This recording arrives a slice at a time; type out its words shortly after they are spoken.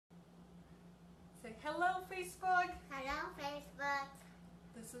Say hello, Facebook. Hello, Facebook.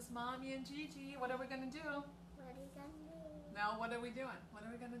 This is Mommy and Gigi. What are we going to do? What are you going to do? Now, what are we doing? What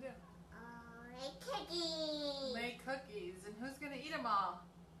are we going to do? Make cookies. Make cookies. And who's going to eat them all?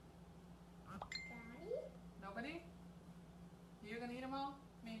 Daddy? Nobody? You're going to eat them all?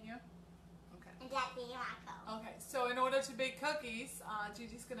 Me and you? Okay. And Daddy Marco. Okay, so in order to bake cookies,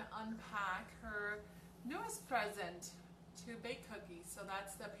 Gigi's going to unpack her newest present to bake cookies. So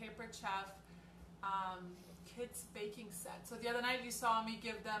that's the Pampered kids baking set. So the other night you saw me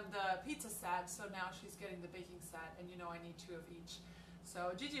give them the pizza set, so now she's getting the baking set, and you know I need 2 of each.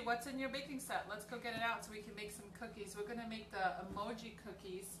 So Gigi, what's in your baking set? Let's go get it out so we can make some cookies. We're going to make the emoji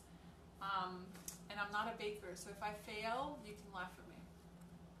cookies, and I'm not a baker, so if I fail, you can laugh at me.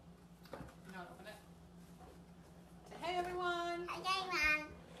 You know, open it. Say, hey everyone! Hi, Mom.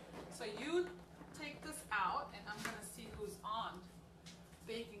 So you take this out, and I'm going to see who's on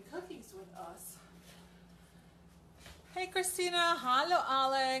baking cookies with us. Hey Christina, hello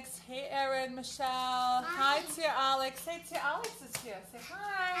Alex, hey Erin, Michelle, hi Tia Alex, hey Tia Alex is here, say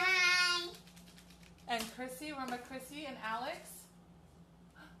hi. Hi. And Chrissy, remember Chrissy and Alex?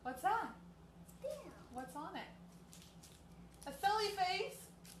 What's that? What's on it? A silly face.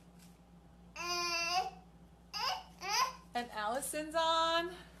 And Allison's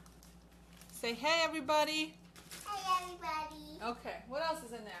on. Say hey everybody. Hey everybody. Okay, what else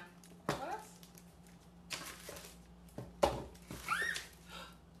is in there? What else?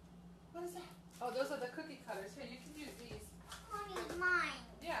 What is that? Oh, those are the cookie cutters. Here, you can use these. Mommy, mine.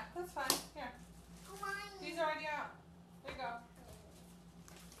 Yeah, that's fine. Here. Mine. These are already out. There you go.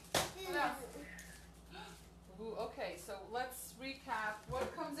 What else? Ooh, okay, so let's recap.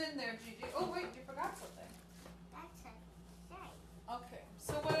 What comes in there, Gigi? Oh, wait, you forgot something. That's a shake. Okay,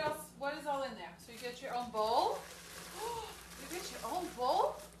 so what else? What is all in there? So you get your own bowl. You get your own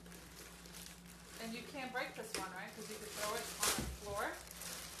bowl? And you can't break this one, right? Because you can throw it on the floor.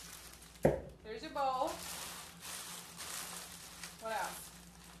 There's your bowl. What else?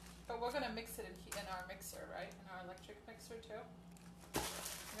 But we're going to mix it in our mixer, right? In our electric mixer too.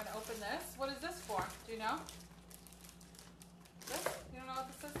 I'm going to open this. What is this for? Do you know? This? You don't know what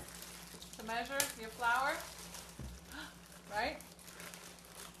this is? To measure your flour? Right?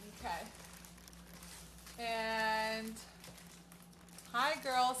 Okay. And hi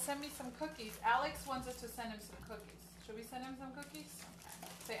girls, send me some cookies. Alex wants us to send him some cookies. Should we send him some cookies? Okay.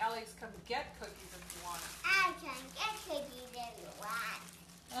 Say Alex, come get cookies if you want. I can get cookies if you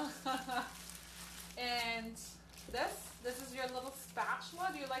want. And this is your little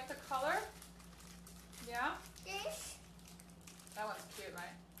spatula. Do you like the color? Yeah? This? That one's cute,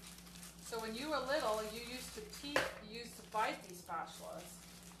 right? So when you were little, you used to bite these spatulas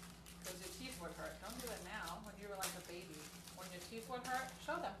because your teeth would hurt. Don't do it now when you were like a baby. When your teeth would hurt,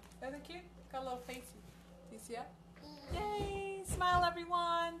 show them. Isn't it cute? Got a little face. Do you see it? Yay! Smile,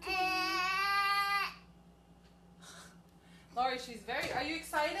 everyone! Lori, she's very... Are you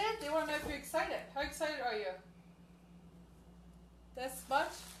excited? They want to know if you're excited. How excited are you? This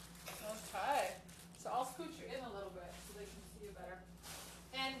much? Okay. So I'll scoot you in a little bit so they can see you better.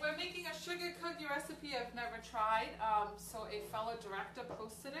 And we're making a sugar cookie recipe I've never tried. So a fellow director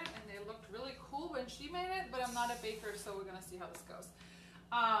posted it, and they looked really cool when she made it, but I'm not a baker, so we're going to see how this goes.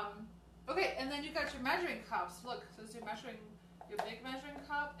 Okay, and then you got your measuring cups. Look, so it's your big measuring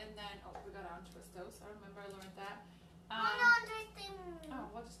cup, and then, oh, we got to untwist those. I remember I learned that. Oh,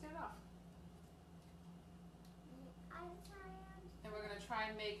 well, just get it off. And we're going to try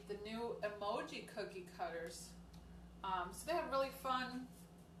and make the new emoji cookie cutters. So they have really fun,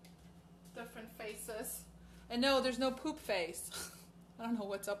 different faces. And no, there's no poop face. I don't know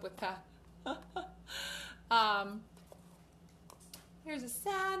what's up with that. Here's a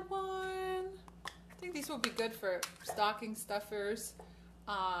sad one. I think these will be good for stocking stuffers,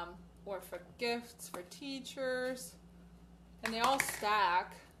 or for gifts for teachers. And they all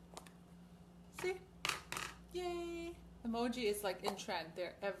stack. See? Yay! Emoji is like in trend.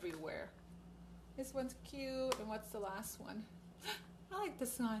 They're everywhere. This one's cute. And what's the last one? I like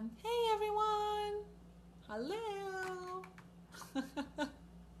this one. Hey everyone! Hello!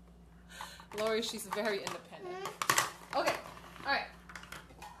 Lori, she's very independent. Okay, alright.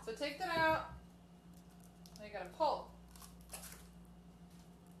 So take that out. Now you gotta pull.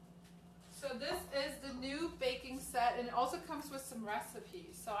 So this is the new baking set, and it also comes with some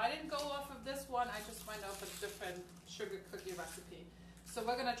recipes. So I didn't go off of this one, I just went off a different sugar cookie recipe. So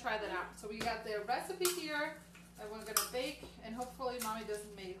we're gonna try that out. So we got the recipe here, and we're gonna bake, and hopefully Mommy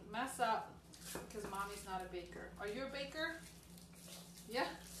doesn't mess up, because Mommy's not a baker. Are you a baker? Yeah?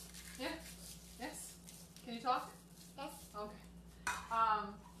 Yeah? Yes? Can you talk? Yes. Okay.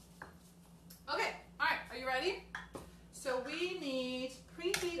 Okay.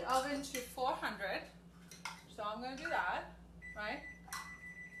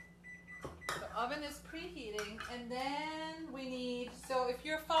 And then we need, so if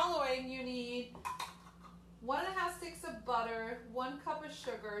you're following, you need 1.5 sticks of butter, 1 cup of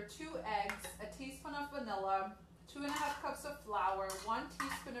sugar, 2 eggs, a teaspoon of vanilla, 2.5 cups of flour, 1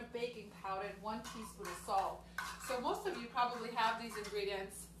 teaspoon of baking powder, and 1 teaspoon of salt. So most of you probably have these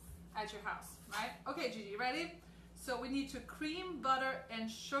ingredients at your house, right? Okay, Gigi, ready? So we need to cream, butter, and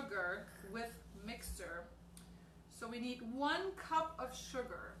sugar with mixer. So we need 1 cup of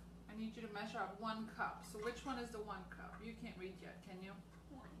sugar. I need you to measure out 1 cup. So which one is the 1 cup? You can't read yet, can you?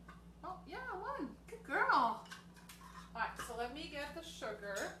 1. Oh, yeah, 1. Good girl. All right, so let me get the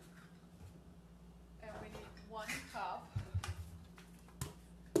sugar. And we need 1 cup.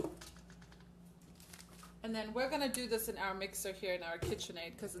 And then we're going to do this in our mixer here in our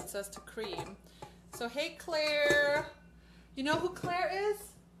KitchenAid because it says to cream. So, hey, Claire. You know who Claire is?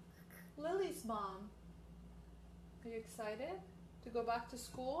 Lily's mom. Are you excited to go back to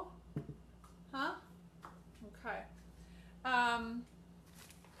school? Huh? Okay.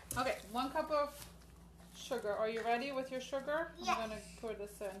 Okay, 1 cup of sugar. Are you ready with your sugar? Yes. I'm going to pour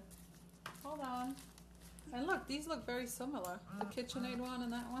this in. Hold on. And look, these look very similar. The KitchenAid one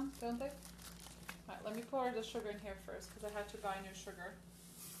and that one, don't they? All right, let me pour the sugar in here first because I had to buy new sugar.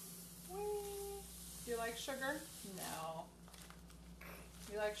 Whee! Do you like sugar? No.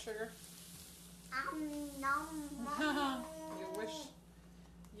 You like sugar? No. You wish.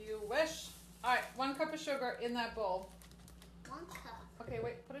 You wish. All right, 1 cup of sugar in that bowl. 1 cup. Okay,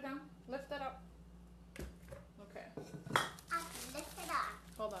 wait, put it down. Lift that up. Okay. I can lift it up.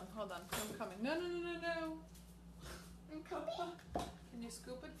 Hold on. I'm coming. No. I'm coming. Can you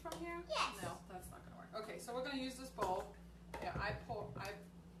scoop it from here? Yes. No, that's not gonna work. Okay, so we're gonna use this bowl. Yeah, I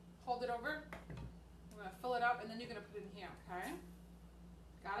hold it over. I'm gonna fill it up and then you're gonna put it in here, okay?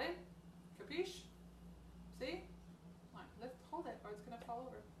 Got it? Capiche? See? Come on, hold it or it's gonna fall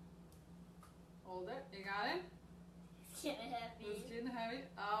over. Hold it. You got it? It's getting heavy.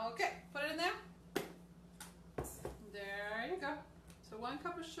 Okay, put it in there. There you go. So 1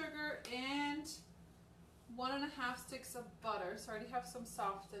 cup of sugar and 1.5 sticks of butter. So I already have some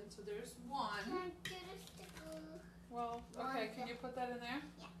softened. So there's 1. Can I do this to go? Well, okay. Can you put that in there?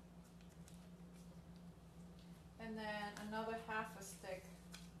 Yeah. And then another 1/2 stick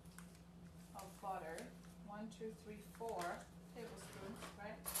of butter. 1, 2, 3, 4 tablespoons,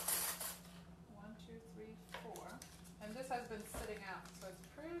 right? 1, 2, 3, 4. And this has been sitting out, so it's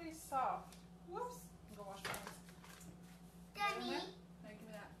pretty soft. Whoops. I'm gonna wash my hands. Daddy, Hey, give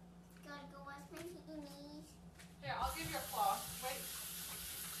me that. gotta go wash my knees. Here, I'll give you a cloth. Wait.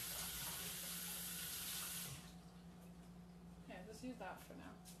 Here, just use that for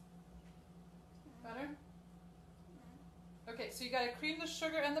now. Better? Okay, so you gotta cream the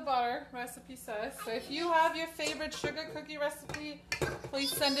sugar and the butter, recipe says. So if you have your favorite sugar cookie recipe,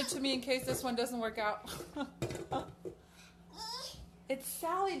 please send it to me in case this one doesn't work out. It's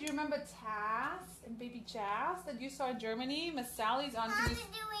Sally. Do you remember Taz and baby Jazz that you saw in Germany? Miss Sally's on. How Can to you...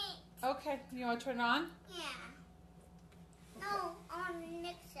 do it? Okay, you want to turn it on? Yeah. No, on the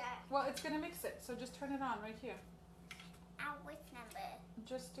mixer. Well, it's gonna mix it, so just turn it on right here. Which number?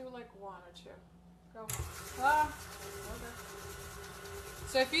 Just do like 1 or 2. Go. Ah. Okay.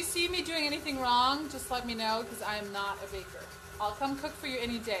 So if you see me doing anything wrong, just let me know because I am not a baker. I'll come cook for you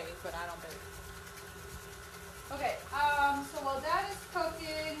any day, but I don't bake. Okay, so while that is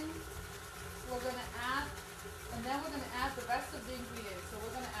cooking, we're gonna add, and then we're gonna add the rest of the ingredients. So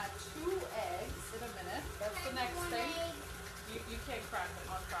we're gonna add 2 eggs in a minute. That's the next thing. You can't crack it,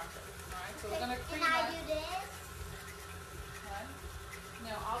 I'll crack it. Alright, so we're gonna cream Can I it. do this? What?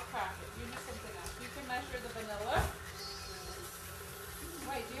 No, I'll crack it. You do something else. You can measure the vanilla.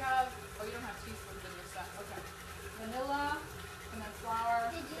 Wait, do you have, oh you don't have teaspoons in your set. Okay. Vanilla, and then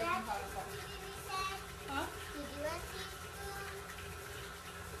flour, Did you baking have powder, salt. teaspoon, you said? Huh? Did you have teaspoon?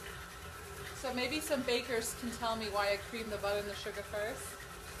 So maybe some bakers can tell me why I cream the butter and the sugar first.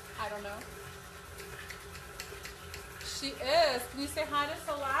 I don't know. She is. Can you say hi to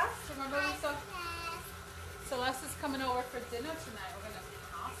Celeste? Remember we saw Celeste is coming over for dinner tonight. We're gonna have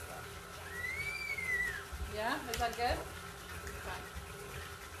pasta. Yeah? Is that good? Okay.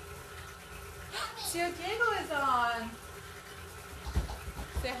 Tio Diego is on.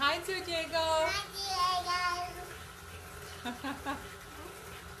 Say hi, Tio Diego.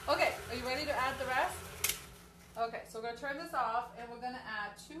 Okay, are you ready to add the rest? Okay, so we're going to turn this off and we're going to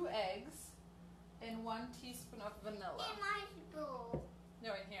add 2 eggs and 1 teaspoon of vanilla. In my bowl.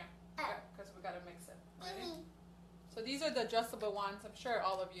 No, in here. Oh. Because we got to mix it. Ready? Mommy. So these are the adjustable ones. I'm sure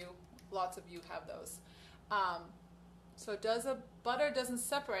all of you, lots of you have those. So butter doesn't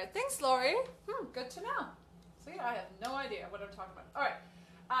separate. Thanks, Lori. Good to know. See, I have no idea what I'm talking about. All right.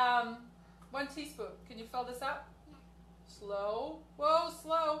 1 teaspoon. Can you fill this up? Yeah. Slow. Whoa,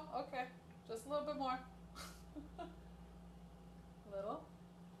 slow. Okay. Just a little bit more. Little.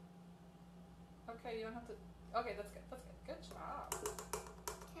 Okay, you don't have to. Okay, that's good. That's good. Good job.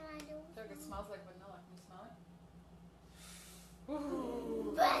 Can I do it? Look, it smells like vanilla. Can you smell it?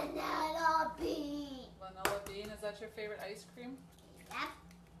 Ooh. Vanilla bean. Vanilla bean. Is that your favorite ice cream? Yep.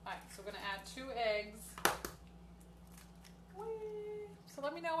 Alright, so we're going to add 2 eggs. Whee! So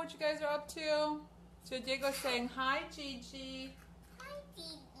let me know what you guys are up to. So Diego's saying, hi, Gigi. Hi,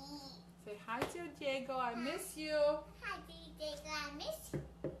 Gigi. Say hi to Diego. I miss you. Hi, Diego. I miss you.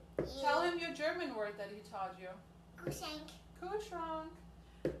 Tell him your German word that he taught you. Kuschank. Kühlschrank.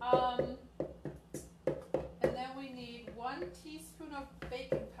 And then we need 1 teaspoon of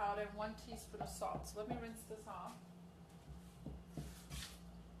baking powder and 1 teaspoon of salt. So let me rinse this off.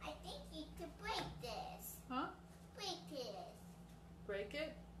 I think you could break this. Huh? Break this. Break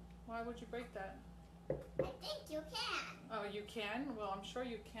it? Why would you break that? I think you can. Oh, you can? Well, I'm sure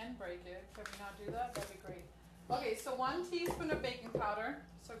you can break it. Can we not do that? That'd be great. Okay, so 1 teaspoon of baking powder.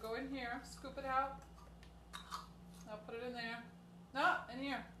 So go in here, scoop it out. Now put it in there. No, in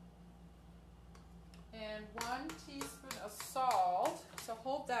here. And 1 teaspoon of salt. So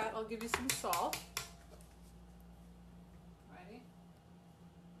hold that. I'll give you some salt. Ready?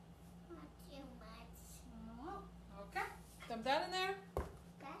 Not too much. Okay. Dump that in there.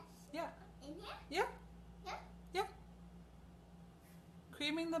 That's Yeah. in here? Yeah. Yeah. Yeah.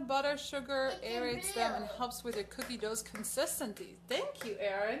 Creaming the butter, sugar It's in aerates them and blue. helps with your cookie dough's consistency. Thank you,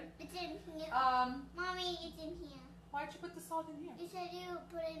 Erin. It's in here. Mommy, it's in here. Why'd you put the salt in here? You said you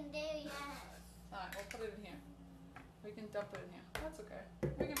put it in there, yes. Alright, we'll put it in here. We can dump it in here. That's okay.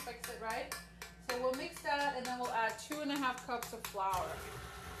 We can fix it, right? So we'll mix that and then we'll add 2.5 cups of flour.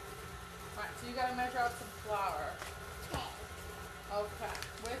 Alright, so you gotta measure out some flour. Okay. Okay,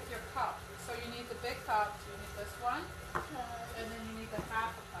 with your cup. So you need the big cup, so you need this one, and then you need the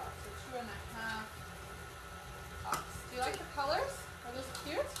half a cup. So 2.5 cups. Do you like the colors? Are those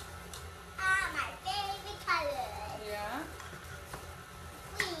cute? My favorite color. Yeah.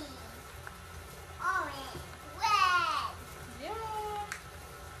 Green, orange, red. Yeah.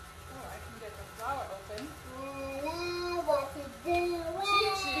 Oh, I can get the flour open. What to do?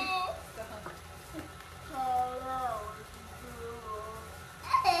 Gigi.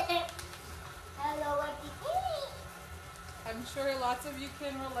 Hello, what to do? I'm sure lots of you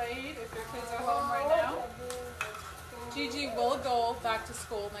can relate if your kids are home right now. Gigi will go back to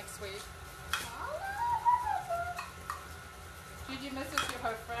school next week. Gigi misses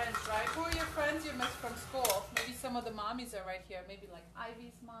her friends, right? Who are your friends you miss from school? Maybe some of the mommies are right here. Maybe like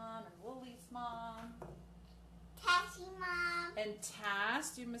Ivy's mom and Lily's mom. Cassie, Mom. And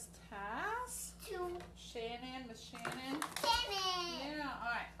Tass. Do you miss Tass? Two. Shannon, Miss Shannon. Shannon. Yeah,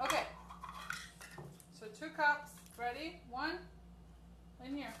 alright. Okay. So 2 cups. Ready? 1.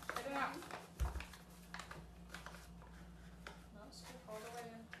 In here. Get it out. No, scoop all the way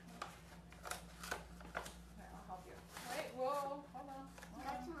in. Okay, I'll help you. Wait, whoa. Hold on.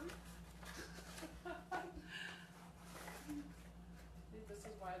 That's one. See, this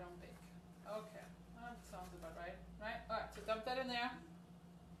is why I don't bake. Okay. That sounds about right. Right? Alright, so dump that in there.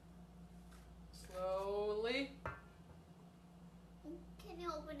 Slowly. Can you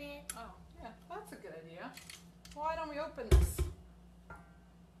open it? Oh, yeah, that's a good idea. Why don't we open this?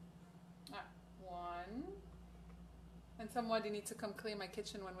 Alright, 1. And somebody needs to come clean my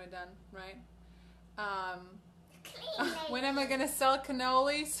kitchen when we're done, right? Clean it. When am I gonna sell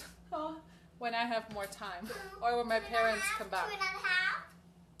cannolis? Oh, when I have more time. Or when my parents come back. 2.5?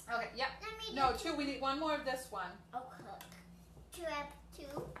 Okay, yeah. Let me No, do 2. We need 1 more of this one. Okay. 2.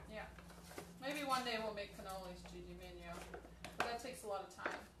 Yeah. Maybe one day we'll make cannolis, Gigi, me and you. But that takes a lot of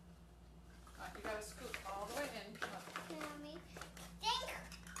time. Alright, you gotta scoop all the way in. Mommy. Think.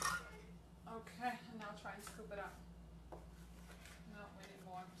 Okay, and now try and scoop it up. No, we need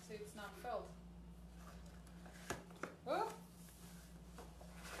more. See, it's not filled. Oh!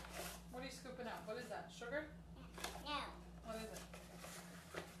 What are you scooping out? What is that? Sugar? No. What is it?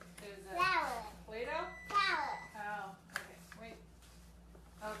 Is it Flour. Play-Doh? Flour. Oh, okay. Wait.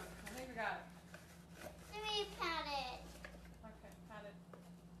 Okay, I think we got it. Let me pat it. Okay,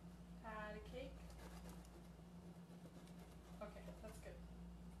 patty cake. Okay, that's good.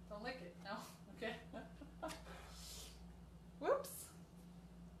 Don't lick it. No. Okay. Whoops.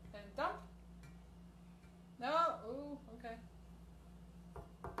 And dump. No. Ooh. Okay.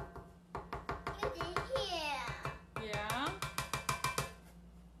 You did here. Yeah.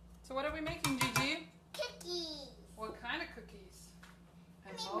 So what are we making, Gigi? Cookies. What kind of cookies?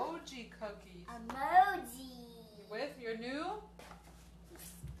 Emoji cookies. Emoji. With your new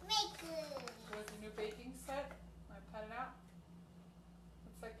Makeup.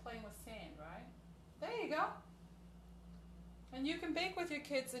 There you go. And you can bake with your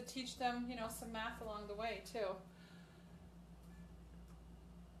kids and teach them, you know, some math along the way too.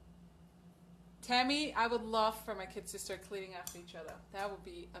 Tammy, I would love for my kids to start cleaning after each other. That would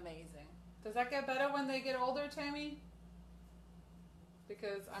be amazing. Does that get better when they get older, Tammy?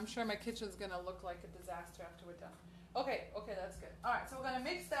 Because I'm sure my kitchen's going to look like a disaster after we're done. Okay, that's good. All right, so we're going to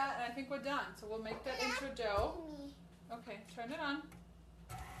mix that, and I think we're done. So we'll make that intro dough. Okay, turn it on.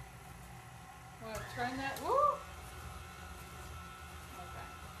 We're going to turn that. Woo! Okay.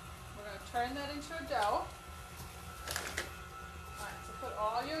 We're going to turn that into a dough. All right, so put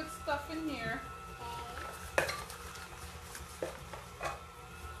all your stuff in here.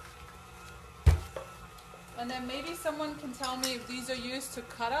 And then maybe someone can tell me if these are used to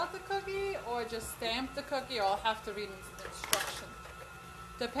cut out the cookie or just stamp the cookie, or I'll have to read the instruction.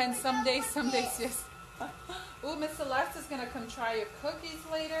 Depends, some days yes. Ooh, Miss Celeste is going to come try your cookies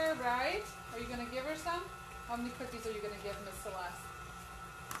later, right? Are you going to give her some? How many cookies are you going to give Miss Celeste?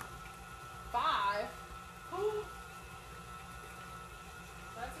 5? Ooh.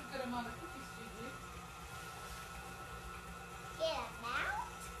 That's a good amount of cookies, Gigi. Good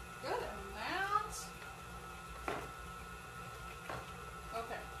amount? Good amount.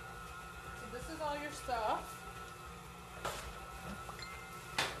 Okay. So this is all your stuff.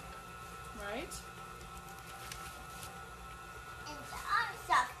 Right? And the other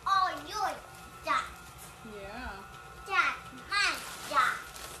stuff, all your stuff. Yeah. That's my stuff.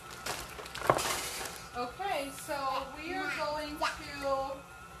 Okay, so we are going to,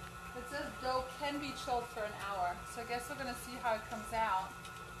 it says dough can be chilled for an hour. So I guess we're going to see how it comes out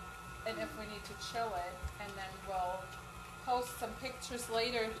and if we need to chill it, and then we'll post some pictures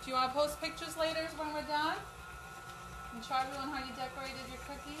later. Do you want to post pictures later when we're done? And show everyone how you decorated your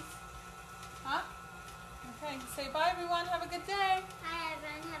cookies? Huh? Okay, say bye everyone, have a good day. Hi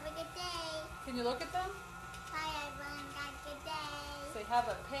everyone, have a good day. Can you look at them? Hi everyone, have a good day. Say have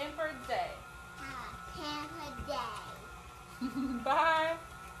a pampered day. Have a pampered day. Bye.